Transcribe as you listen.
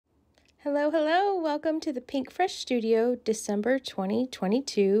Hello, hello! Welcome to the Pinkfresh Studio December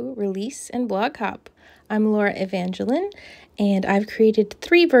 2022 release and blog hop. I'm Laura Evangeline, and I've created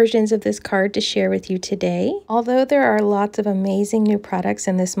 3 versions of this card to share with you today. Although there are lots of amazing new products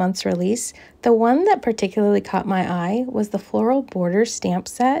in this month's release, the one that particularly caught my eye was the Floral Border Stamp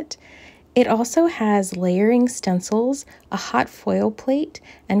Set. It also has layering stencils, a hot foil plate,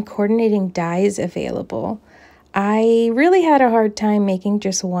 and coordinating dies available. I really had a hard time making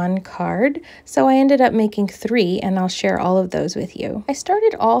just one card, so I ended up making 3, and I'll share all of those with you. I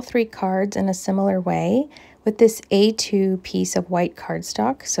started all 3 cards in a similar way with this A2 piece of white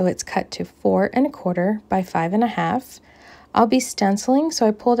cardstock, so it's cut to 4 1/4 by 5 1/2. I'll be stenciling, so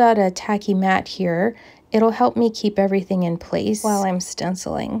I pulled out a tacky mat here. It'll help me keep everything in place while I'm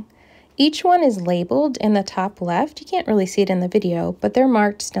stenciling. Each one is labeled in the top left. You can't really see it in the video, but they're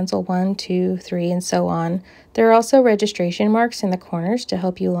marked stencil 1, 2, 3, and so on. There are also registration marks in the corners to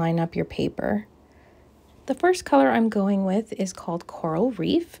help you line up your paper. The first color I'm going with is called Coral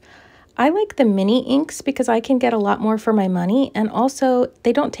Reef. I like the mini inks because I can get a lot more for my money, and also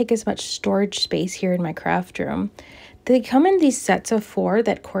they don't take as much storage space here in my craft room. They come in these sets of 4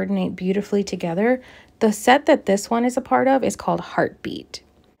 that coordinate beautifully together. The set that this one is a part of is called Heartbeat.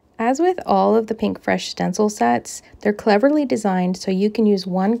 As with all of the Pinkfresh stencil sets, they're cleverly designed so you can use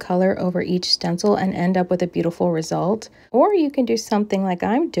one color over each stencil and end up with a beautiful result. Or you can do something like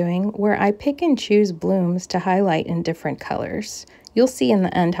I'm doing, where I pick and choose blooms to highlight in different colors. You'll see in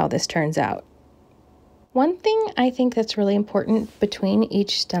the end how this turns out. One thing I think that's really important between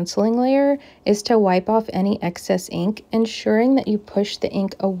each stenciling layer is to wipe off any excess ink, ensuring that you push the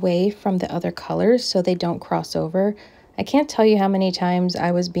ink away from the other colors so they don't cross over. I can't tell you how many times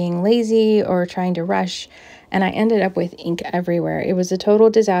I was being lazy or trying to rush, and I ended up with ink everywhere. It was a total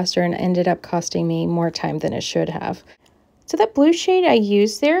disaster and ended up costing me more time than it should have. So that blue shade I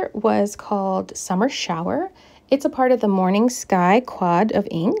used there was called Summer Shower. It's a part of the Morning Sky quad of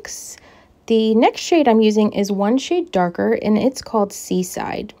inks. The next shade I'm using is one shade darker, and it's called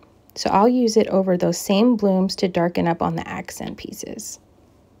Seaside. So I'll use it over those same blooms to darken up on the accent pieces.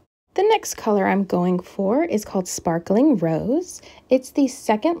 The next color I'm going for is called Sparkling Rose. It's the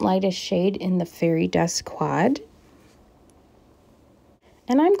second lightest shade in the Fairy Dust quad.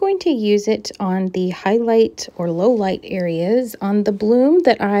 And I'm going to use it on the highlight or low light areas on the bloom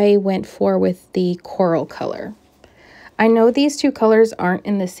that I went for with the coral color. I know these 2 colors aren't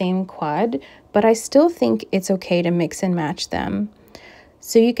in the same quad, but I still think it's okay to mix and match them.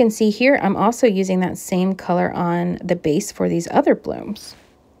 So you can see here, I'm also using that same color on the base for these other blooms.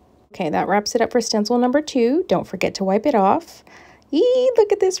 Okay, that wraps it up for stencil number 2. Don't forget to wipe it off. Yee,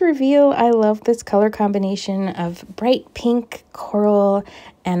 look at this reveal. I love this color combination of bright pink, coral,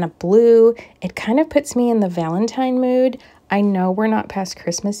 and a blue. It kind of puts me in the Valentine mood. I know we're not past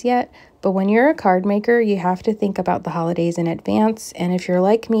Christmas yet, but when you're a card maker, you have to think about the holidays in advance. And if you're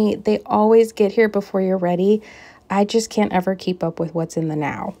like me, they always get here before you're ready. I just can't ever keep up with what's in the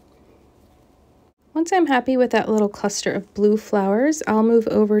now. Once I'm happy with that little cluster of blue flowers, I'll move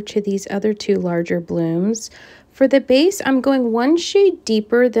over to these other 2 larger blooms. For the base, I'm going one shade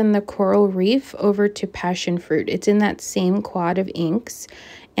deeper than the Coral Reef over to Passion Fruit. It's in that same quad of inks,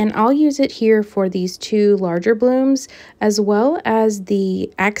 and I'll use it here for these 2 larger blooms, as well as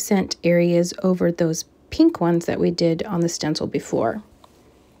the accent areas over those pink ones that we did on the stencil before.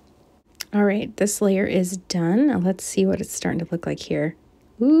 All right, this layer is done. Now let's see what it's starting to look like here.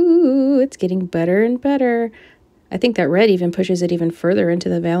 Ooh, it's getting better and better. I think that red even pushes it even further into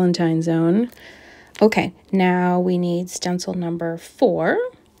the Valentine zone. Okay, now we need stencil number 4.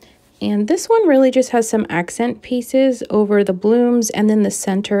 And this one really just has some accent pieces over the blooms and then the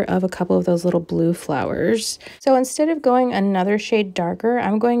center of a couple of those little blue flowers. So instead of going another shade darker,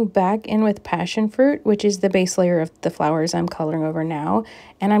 I'm going back in with Passion Fruit, which is the base layer of the flowers I'm coloring over now.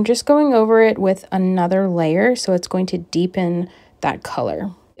 And I'm just going over it with another layer, so it's going to deepen that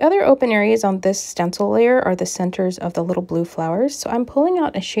color. The other open areas on this stencil layer are the centers of the little blue flowers, so I'm pulling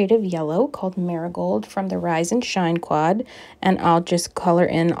out a shade of yellow called Marigold from the Rise and Shine quad, and I'll just color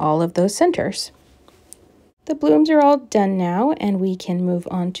in all of those centers. The blooms are all done now, and we can move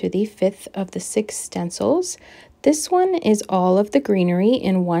on to the 5th of the 6 stencils. This one is all of the greenery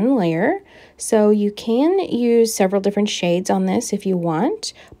in one layer, so you can use several different shades on this if you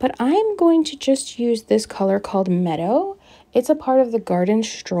want, but I'm going to just use this color called Meadow. It's a part of the Garden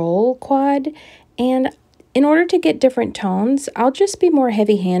Stroll quad, and in order to get different tones, I'll just be more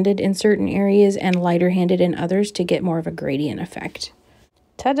heavy-handed in certain areas and lighter-handed in others to get more of a gradient effect.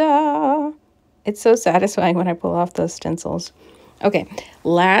 Ta-da! It's so satisfying when I pull off those stencils. Okay,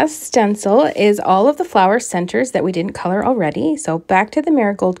 last stencil is all of the flower centers that we didn't color already. So back to the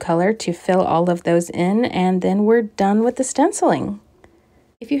marigold color to fill all of those in, and then we're done with the stenciling.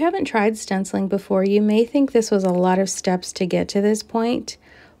 If you haven't tried stenciling before, you may think this was a lot of steps to get to this point,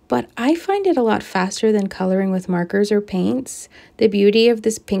 but I find it a lot faster than coloring with markers or paints. The beauty of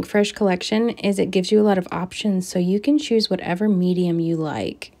this Pinkfresh collection is it gives you a lot of options, so you can choose whatever medium you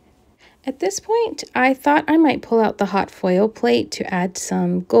like. At this point, I thought I might pull out the hot foil plate to add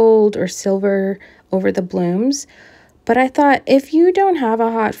some gold or silver over the blooms, but I thought if you don't have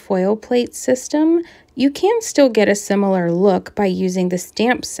a hot foil plate system, you can still get a similar look by using the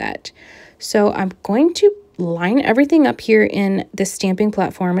stamp set. So I'm going to line everything up here in this stamping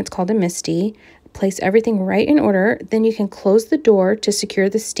platform. It's called a Misty. Place everything right in order. Then you can close the door to secure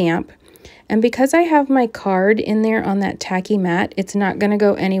the stamp. And because I have my card in there on that tacky mat, it's not going to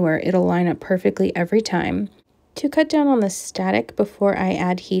go anywhere. It'll line up perfectly every time. To cut down on the static before I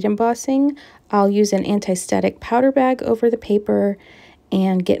add heat embossing, I'll use an anti-static powder bag over the paper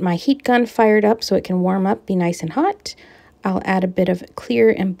and get my heat gun fired up so it can warm up, be nice and hot. I'll add a bit of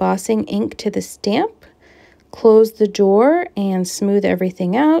clear embossing ink to the stamp, close the door and smooth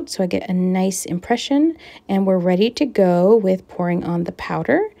everything out so I get a nice impression, and we're ready to go with pouring on the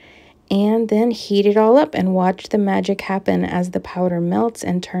powder. And then heat it all up and watch the magic happen as the powder melts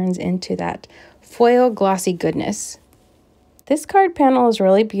and turns into that foil glossy goodness. This card panel is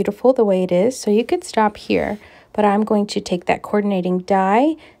really beautiful the way it is, so you could stop here, but I'm going to take that coordinating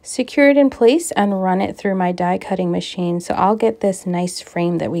die, secure it in place, and run it through my die cutting machine so I'll get this nice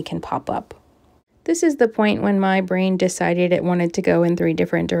frame that we can pop up. This is the point when my brain decided it wanted to go in 3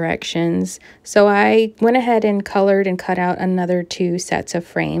 different directions. So I went ahead and colored and cut out another 2 sets of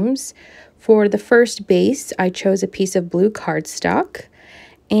frames. For the first base, I chose a piece of blue cardstock.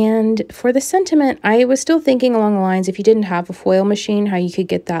 And for the sentiment, I was still thinking along the lines, if you didn't have a foil machine, how you could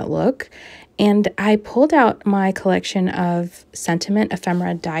get that look. And I pulled out my collection of sentiment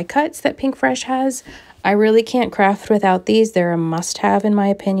ephemera die cuts that Pinkfresh has. I really can't craft without these. They're a must-have in my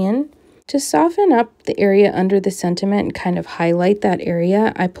opinion. To soften up the area under the sentiment and kind of highlight that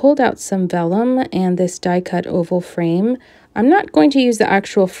area, I pulled out some vellum and this die cut oval frame. I'm not going to use the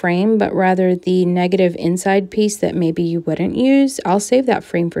actual frame, but rather the negative inside piece that maybe you wouldn't use. I'll save that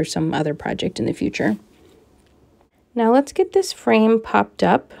frame for some other project in the future. Now let's get this frame popped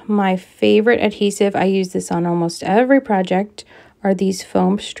up. My favorite adhesive, I use this on almost every project, are these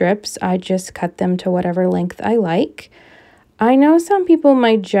foam strips. I just cut them to whatever length I like. I know some people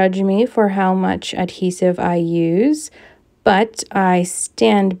might judge me for how much adhesive I use, but I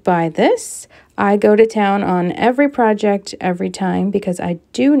stand by this. I go to town on every project every time because I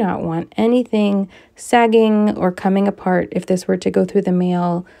do not want anything sagging or coming apart if this were to go through the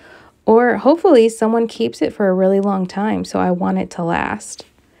mail, or hopefully someone keeps it for a really long time, so I want it to last.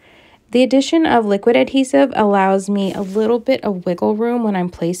 The addition of liquid adhesive allows me a little bit of wiggle room when I'm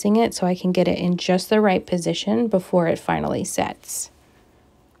placing it so I can get it in just the right position before it finally sets.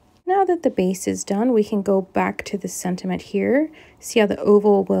 Now that the base is done, we can go back to the sentiment here. See how the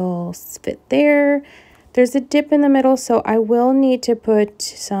oval will fit there. There's a dip in the middle, so I will need to put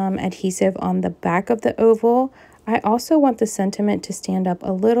some adhesive on the back of the oval. I also want the sentiment to stand up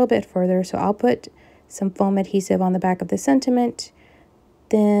a little bit further, so I'll put some foam adhesive on the back of the sentiment,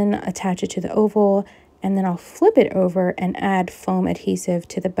 then attach it to the oval, and then I'll flip it over and add foam adhesive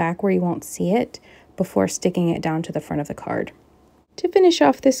to the back where you won't see it before sticking it down to the front of the card. To finish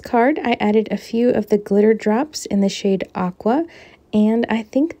off this card, I added a few of the glitter drops in the shade Aqua, and I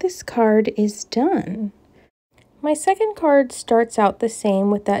think this card is done. My second card starts out the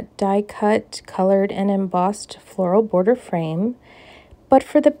same with that die cut, colored, and embossed floral border frame. But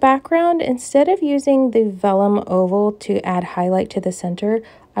for the background, instead of using the vellum oval to add highlight to the center,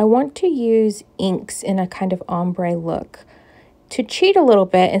 I want to use inks in a kind of ombre look. To cheat a little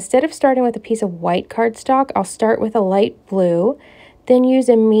bit, instead of starting with a piece of white cardstock, I'll start with a light blue, then use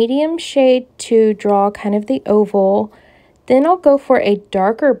a medium shade to draw kind of the oval. Then I'll go for a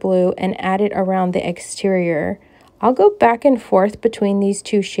darker blue and add it around the exterior. I'll go back and forth between these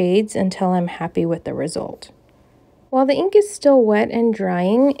 2 shades until I'm happy with the result. While the ink is still wet and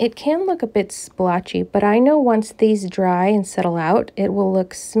drying, it can look a bit splotchy, but I know once these dry and settle out, it will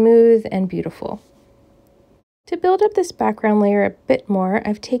look smooth and beautiful. To build up this background layer a bit more,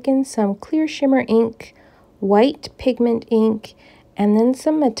 I've taken some clear shimmer ink, white pigment ink, and then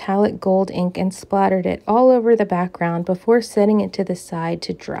some metallic gold ink and splattered it all over the background before setting it to the side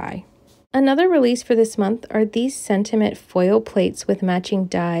to dry. Another release for this month are these sentiment foil plates with matching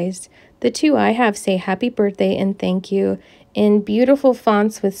dies. The 2 I have say happy birthday and thank you in beautiful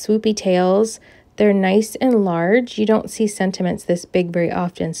fonts with swoopy tails. They're nice and large. You don't see sentiments this big very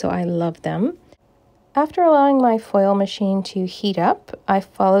often, so I love them. After allowing my foil machine to heat up, I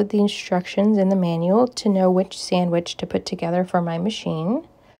followed the instructions in the manual to know which sandwich to put together for my machine.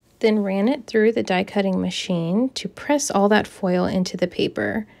 Then ran it through the die cutting machine to press all that foil into the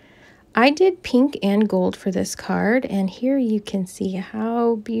paper. I did pink and gold for this card, and here you can see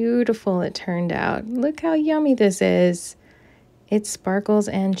how beautiful it turned out. Look how yummy this is. It sparkles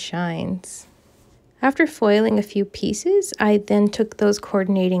and shines. After foiling a few pieces, I then took those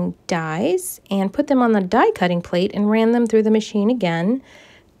coordinating dies and put them on the die cutting plate and ran them through the machine again.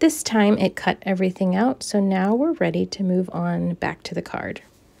 This time it cut everything out, so now we're ready to move on back to the card.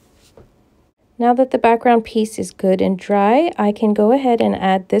 Now that the background piece is good and dry, I can go ahead and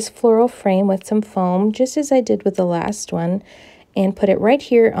add this floral frame with some foam, just as I did with the last one, and put it right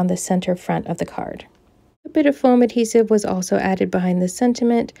here on the center front of the card. A bit of foam adhesive was also added behind the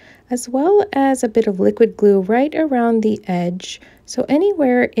sentiment, as well as a bit of liquid glue right around the edge, so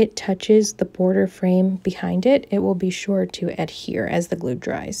anywhere it touches the border frame behind it, it will be sure to adhere as the glue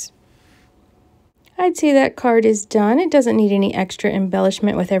dries. I'd say that card is done. It doesn't need any extra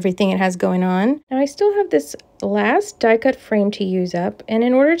embellishment with everything it has going on. Now I still have this last die cut frame to use up, and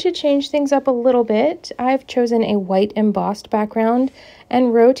in order to change things up a little bit, I've chosen a white embossed background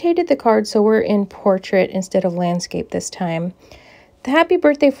and rotated the card so we're in portrait instead of landscape this time. The happy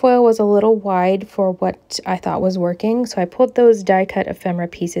birthday foil was a little wide for what I thought was working, so I pulled those die cut ephemera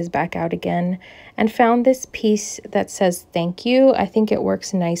pieces back out again and found this piece that says thank you. I think it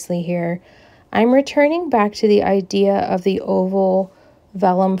works nicely here. I'm returning back to the idea of the oval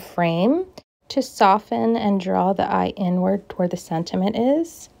vellum frame to soften and draw the eye inward where the sentiment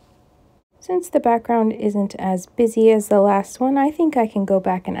is. Since the background isn't as busy as the last one, I think I can go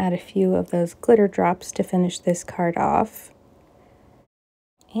back and add a few of those glitter drops to finish this card off.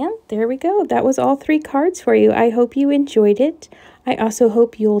 And there we go. That was all 3 cards for you. I hope you enjoyed it. I also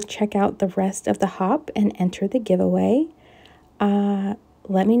hope you'll check out the rest of the hop and enter the giveaway.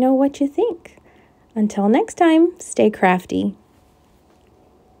 Let me know what you think. Until next time, stay crafty.